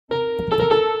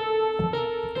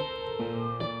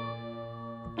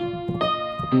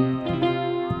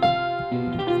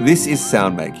This is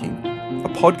Soundmaking, a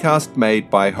podcast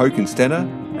made by Håkan Stenner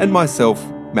and myself,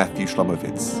 Matthew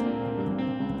Schlomowitz.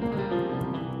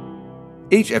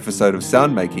 Each episode of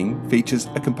Soundmaking features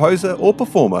a composer or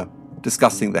performer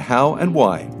discussing the how and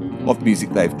why of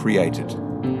music they've created.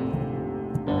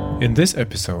 In this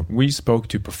episode, we spoke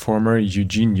to performer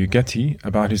Eugene Ugeti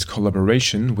about his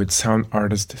collaboration with sound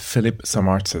artist Philip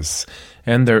Samartzis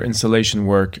and their installation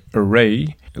work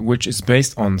Array, which is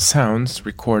based on sounds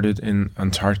recorded in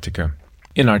Antarctica.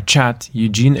 In our chat,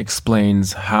 Eugene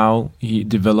explains how he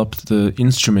developed the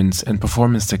instruments and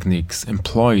performance techniques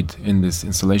employed in this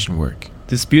installation work.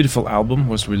 This beautiful album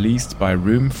was released by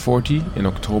Room 40 in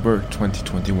October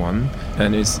 2021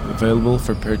 and is available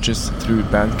for purchase through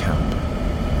Bandcamp.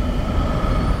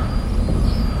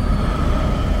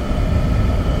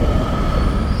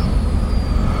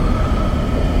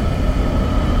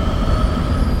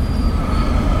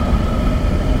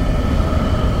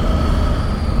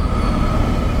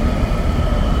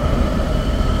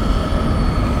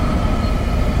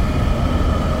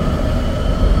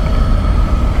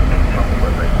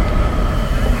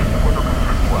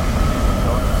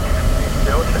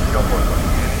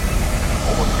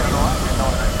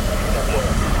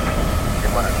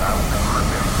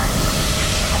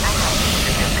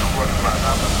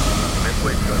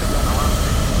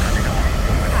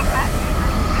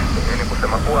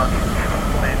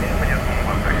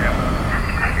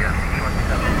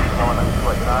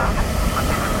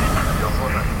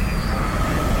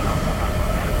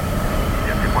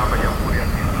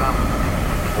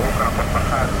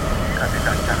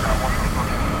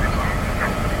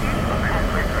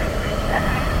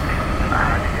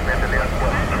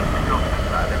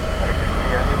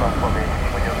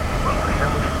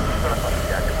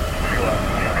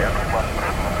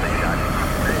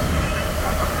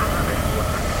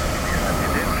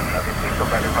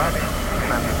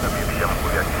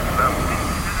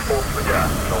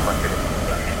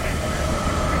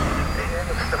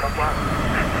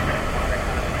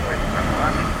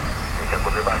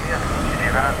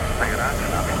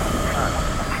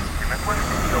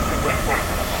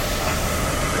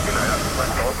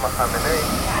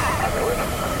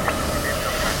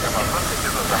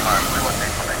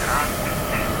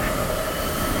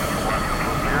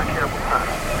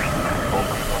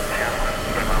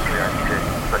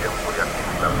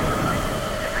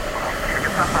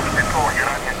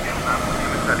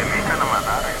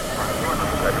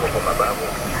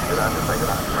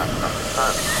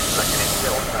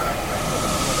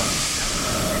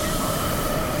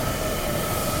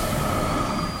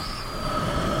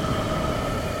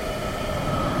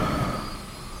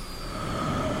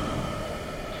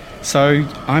 So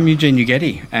I'm Eugene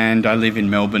Ugeti and I live in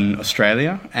Melbourne,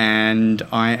 Australia, and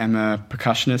I am a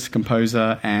percussionist,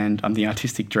 composer, and I'm the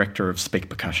artistic director of Speak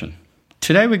Percussion.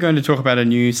 Today we're going to talk about a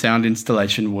new sound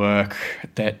installation work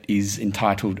that is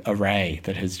entitled Array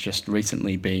that has just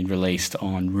recently been released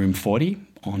on Room 40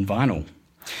 on vinyl.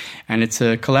 And it's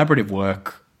a collaborative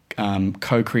work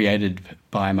co-created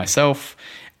by myself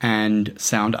and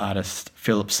sound artist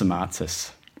Philip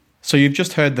Samartzis. So you've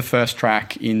just heard the first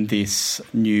track in this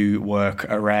new work,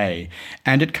 Array,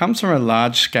 and it comes from a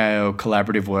large-scale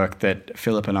collaborative work that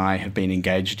Philip and I have been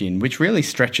engaged in, which really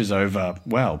stretches over,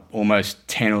 almost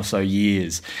 10 or so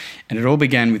years. And it all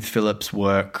began with Philip's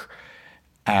work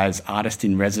as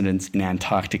artist-in-residence in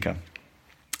Antarctica.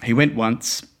 He went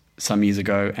once, some years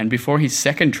ago, and before his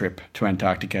second trip to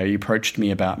Antarctica, he approached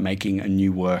me about making a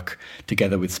new work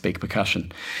together with Speak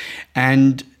Percussion.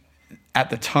 And at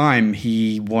the time,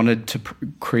 he wanted to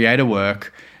create a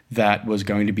work that was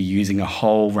going to be using a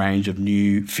whole range of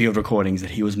new field recordings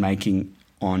that he was making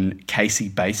on Casey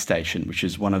Base Station, which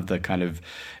is one of the kind of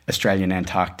Australian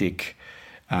Antarctic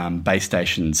base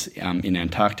stations in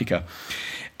Antarctica.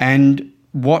 And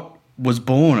what was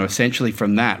born essentially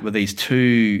from that were these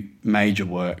two major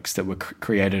works that were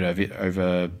created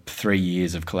over 3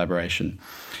 years of collaboration.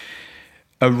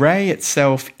 Array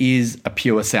itself is a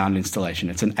pure sound installation.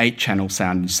 It's an 8-channel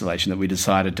sound installation that we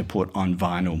decided to put on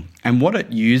vinyl. And what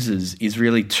it uses is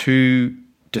really two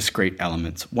discrete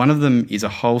elements. One of them is a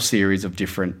whole series of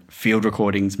different field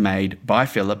recordings made by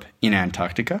Philip in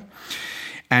Antarctica.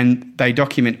 And they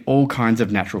document all kinds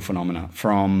of natural phenomena,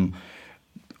 from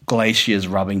glaciers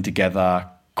rubbing together,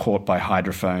 caught by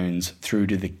hydrophones, through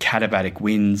to the katabatic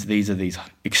winds. These are these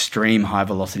extreme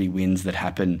high-velocity winds that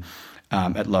happen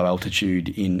at low altitude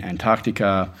in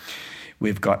Antarctica.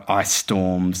 We've got ice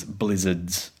storms,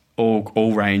 blizzards,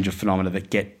 all range of phenomena that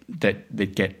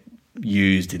get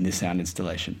used in this sound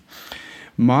installation.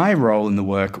 My role in the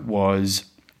work was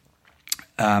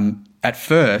at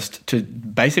first to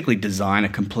basically design a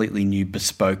completely new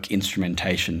bespoke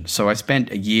instrumentation. So I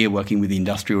spent a year working with the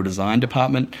Industrial Design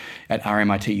Department at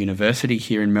RMIT University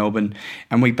here in Melbourne,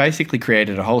 and we basically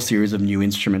created a whole series of new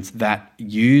instruments that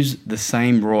use the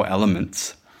same raw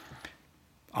elements,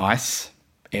 ice,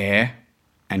 air,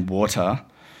 and water,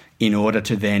 in order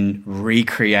to then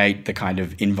recreate the kind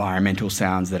of environmental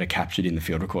sounds that are captured in the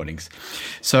field recordings.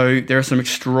 So there are some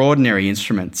extraordinary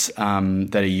instruments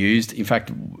that are used. In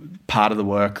fact, part of the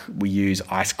work, we use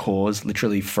ice cores,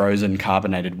 literally frozen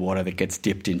carbonated water that gets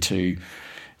dipped into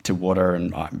water,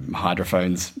 and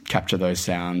hydrophones capture those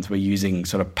sounds. We're using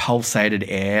sort of pulsated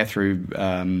air through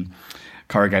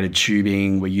corrugated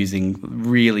tubing. We're using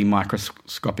really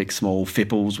microscopic small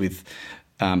fipples with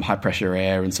high pressure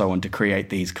air and so on to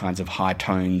create these kinds of high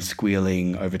tone,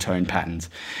 squealing, overtone patterns.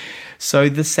 So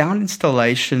the sound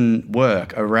installation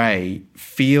work array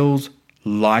feels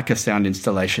like a sound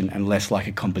installation and less like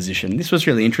a composition. This was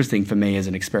really interesting for me as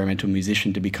an experimental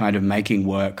musician, to be kind of making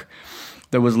work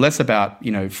that was less about,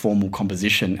 formal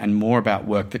composition and more about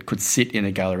work that could sit in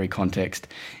a gallery context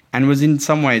and was in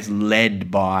some ways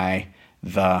led by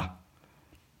the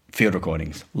field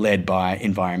recordings, led by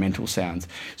environmental sounds.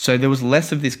 So there was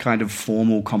less of this kind of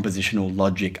formal compositional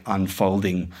logic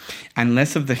unfolding and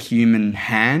less of the human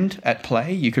hand at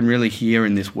play. You can really hear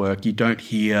in this work, you don't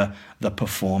hear the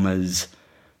performer's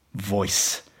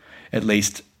voice. At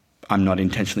least I'm not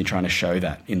intentionally trying to show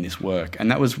that in this work. And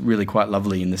that was really quite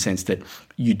lovely in the sense that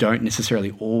you don't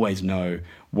necessarily always know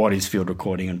what is field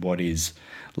recording and what is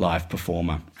live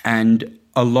performer. And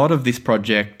a lot of this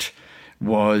project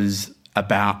was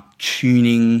about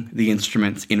tuning the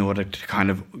instruments in order to kind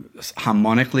of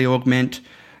harmonically augment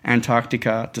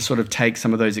Antarctica, to sort of take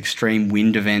some of those extreme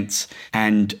wind events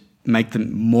and make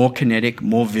them more kinetic,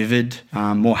 more vivid,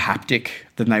 more haptic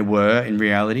than they were in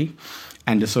reality,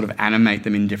 and to sort of animate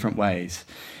them in different ways.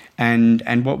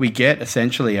 And what we get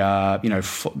essentially are,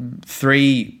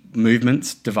 three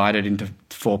movements divided into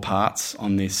 4 parts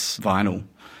on this vinyl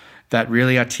that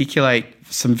really articulate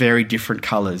some very different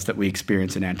colours that we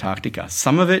experience in Antarctica.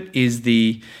 Some of it is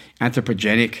the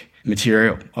anthropogenic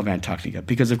material of Antarctica,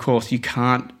 because of course you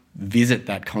can't visit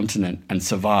that continent and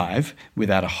survive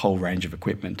without a whole range of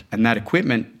equipment. And that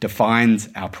equipment defines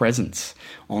our presence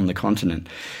on the continent.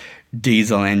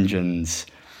 Diesel engines,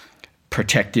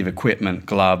 protective equipment,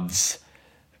 gloves,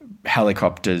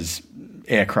 helicopters,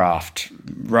 aircraft,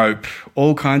 rope,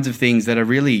 all kinds of things that are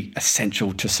really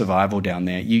essential to survival down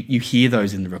there. You hear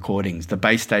those in the recordings. The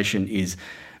base station is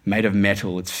made of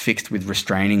metal. It's fixed with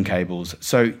restraining cables.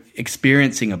 So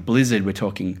experiencing a blizzard, we're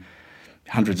talking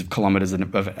hundreds of kilometres of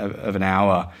an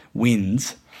hour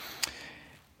winds,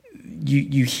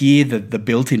 you hear the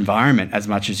built environment as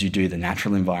much as you do the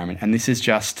natural environment. And this is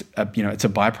just, it's a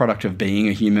byproduct of being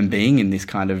a human being in this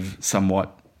kind of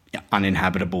somewhat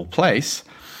uninhabitable place.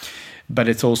 But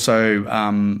it's also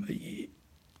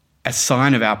a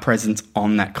sign of our presence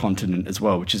on that continent as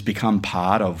well, which has become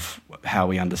part of how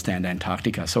we understand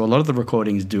Antarctica. So a lot of the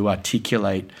recordings do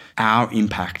articulate our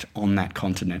impact on that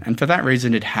continent. And for that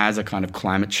reason, it has a kind of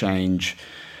climate change,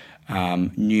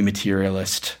 new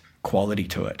materialist quality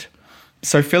to it.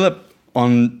 So Philip,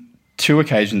 on 2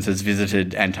 occasions, has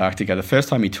visited Antarctica. The first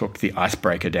time he took the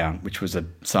icebreaker down, which was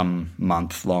some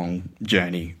month-long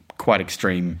journey, quite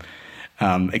extreme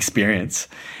experience.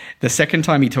 The second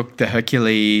time he took the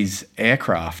Hercules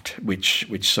aircraft, which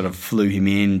sort of flew him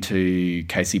into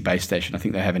Casey Base Station. I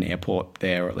think they have an airport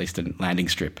there, or at least a landing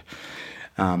strip.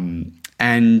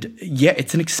 And yeah,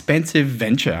 it's an expensive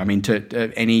venture. I mean,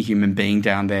 to any human being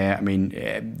down there, I mean,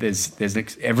 there's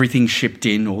everything shipped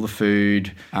in, all the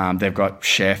food. They've got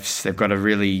chefs. They've got a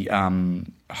really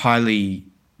highly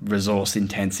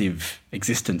resource-intensive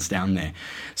existence down there.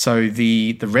 So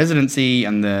the residency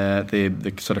and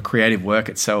the sort of creative work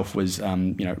itself was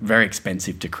very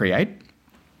expensive to create.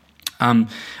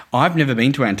 I've never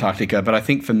been to Antarctica, but I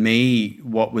think for me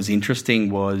what was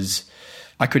interesting was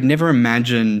I could never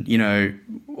imagine,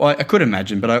 I could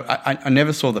imagine, but I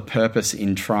never saw the purpose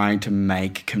in trying to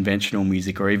make conventional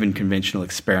music or even conventional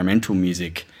experimental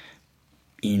music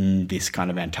in this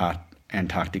kind of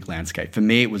Antarctic landscape. For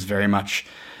me, it was very much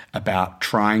about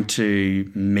trying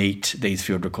to meet these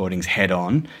field recordings head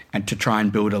on and to try and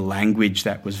build a language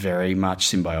that was very much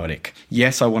symbiotic.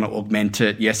 Yes, I want to augment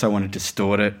it. Yes, I want to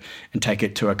distort it and take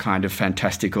it to a kind of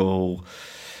fantastical,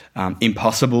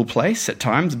 impossible place at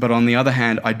times. But on the other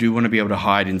hand, I do want to be able to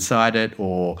hide inside it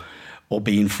or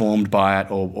be informed by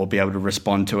it or be able to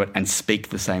respond to it and speak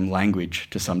the same language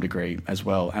to some degree as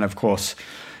well. And of course,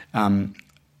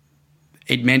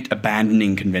 it meant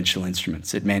abandoning conventional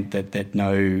instruments. It meant that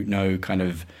no kind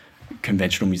of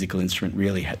conventional musical instrument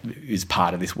really is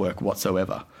part of this work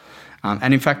whatsoever.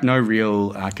 And in fact, no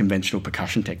real conventional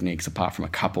percussion techniques, apart from a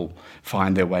couple,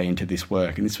 find their way into this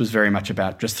work. And this was very much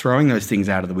about just throwing those things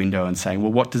out of the window and saying,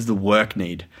 well, what does the work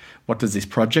need? What does this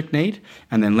project need?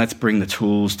 And then let's bring the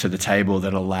tools to the table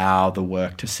that allow the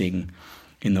work to sing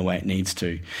in the way it needs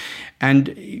to.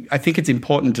 And I think it's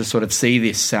important to sort of see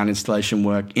this sound installation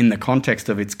work in the context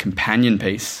of its companion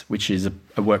piece, which is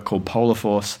a work called Polar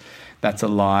Force. That's a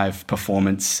live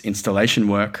performance installation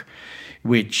work,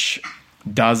 which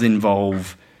does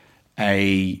involve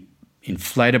a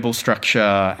inflatable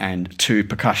structure and two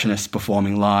percussionists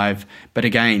performing live. But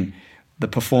again, the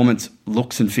performance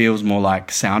looks and feels more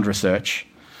like sound research,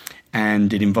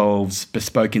 and it involves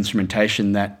bespoke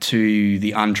instrumentation that to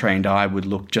the untrained eye would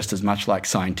look just as much like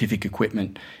scientific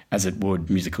equipment as it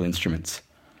would musical instruments.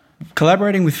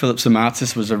 Collaborating with Philip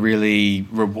Samartzis was a really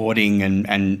rewarding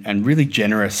and really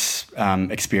generous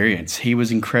experience. He was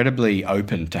incredibly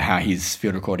open to how his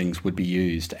field recordings would be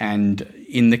used. And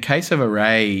in the case of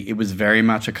Array, it was very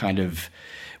much a kind of,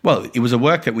 well, it was a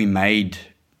work that we made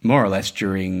more or less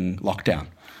during lockdown.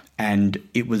 And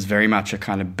it was very much a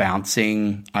kind of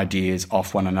bouncing ideas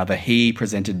off one another. He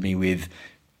presented me with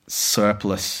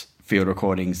surplus field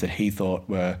recordings that he thought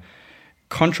were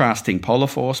contrasting Polar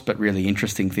Force, but really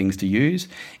interesting things to use.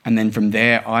 And then from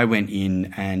there, I went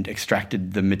in and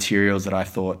extracted the materials that I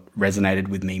thought resonated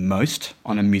with me most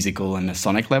on a musical and a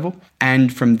sonic level.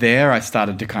 And from there, I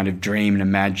started to kind of dream and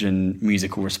imagine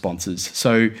musical responses.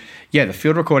 So yeah, the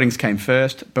field recordings came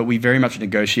first, but we very much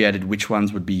negotiated which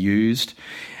ones would be used.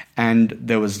 And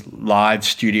there was live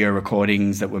studio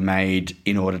recordings that were made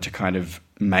in order to kind of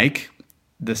make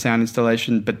the sound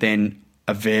installation, but then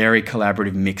a very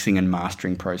collaborative mixing and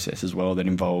mastering process as well that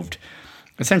involved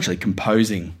essentially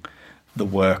composing the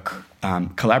work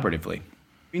collaboratively.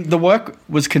 The work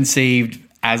was conceived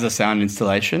as a sound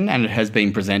installation, and it has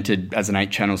been presented as an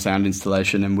 8-channel sound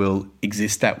installation and will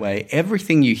exist that way.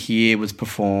 Everything you hear was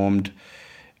performed,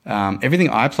 everything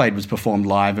I played was performed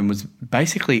live and was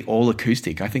basically all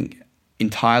acoustic. I think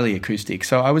entirely acoustic.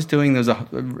 So I was doing, there was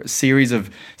a series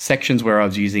of sections where I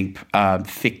was using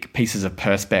thick pieces of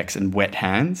Perspex and wet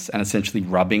hands and essentially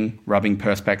rubbing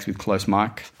Perspex with close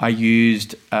mic. I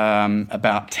used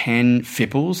about 10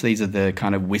 fipples. These are the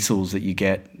kind of whistles that you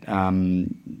get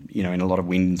in a lot of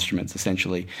wind instruments,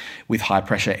 essentially, with high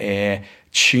pressure air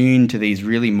tuned to these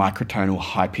really microtonal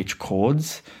high pitched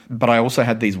chords. But I also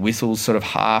had these whistles sort of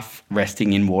half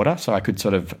resting in water, so I could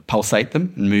sort of pulsate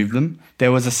them and move them.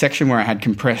 There was a section where I had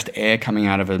compressed air coming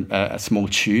out of a small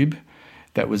tube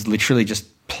that was literally just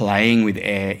playing with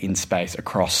air in space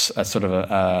across a sort of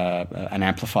an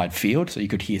amplified field. So you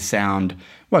could hear sound,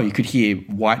 well, you could hear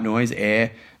white noise,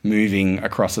 air moving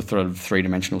across a sort of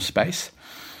three-dimensional space.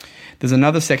 There's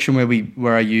another section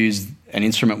where I use an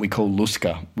instrument we call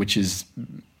Luska, which is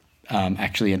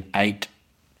actually an eight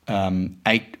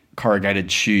corrugated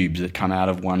tubes that come out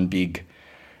of one big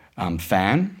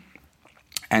fan.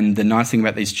 And the nice thing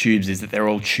about these tubes is that they're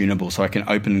all tunable, so I can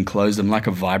open and close them like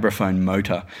a vibraphone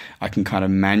motor. I can kind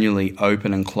of manually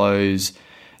open and close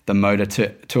the motor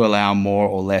to allow more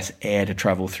or less air to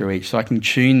travel through each. So I can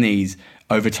tune these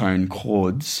overtone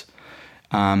chords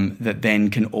that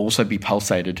then can also be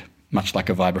pulsated, much like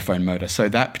a vibraphone motor. So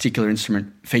that particular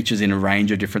instrument features in a range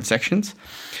of different sections.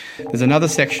 There's another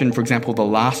section, for example, the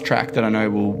last track that I know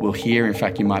we'll hear, in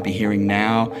fact you might be hearing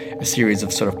now, a series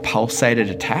of sort of pulsated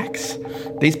attacks.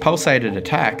 These pulsated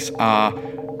attacks are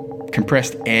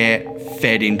compressed air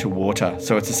fed into water.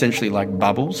 So it's essentially like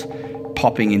bubbles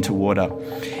popping into water.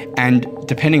 And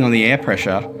depending on the air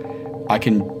pressure, I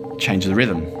can change the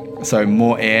rhythm. So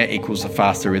more air equals a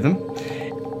faster rhythm.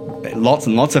 Lots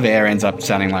and lots of air ends up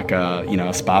sounding like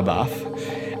a spa bath,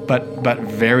 but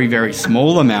very, very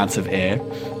small amounts of air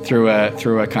through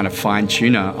a kind of fine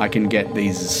tuner, I can get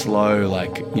these slow,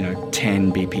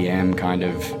 10 BPM kind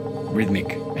of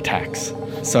rhythmic attacks.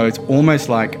 So it's almost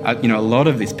like a lot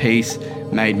of this piece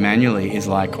made manually is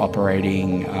like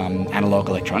operating analog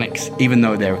electronics, even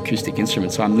though they're acoustic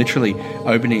instruments. So I'm literally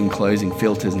opening and closing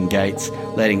filters and gates,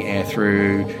 letting air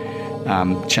through,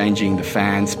 changing the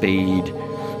fan speed,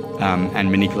 and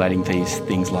manipulating these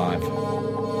things live.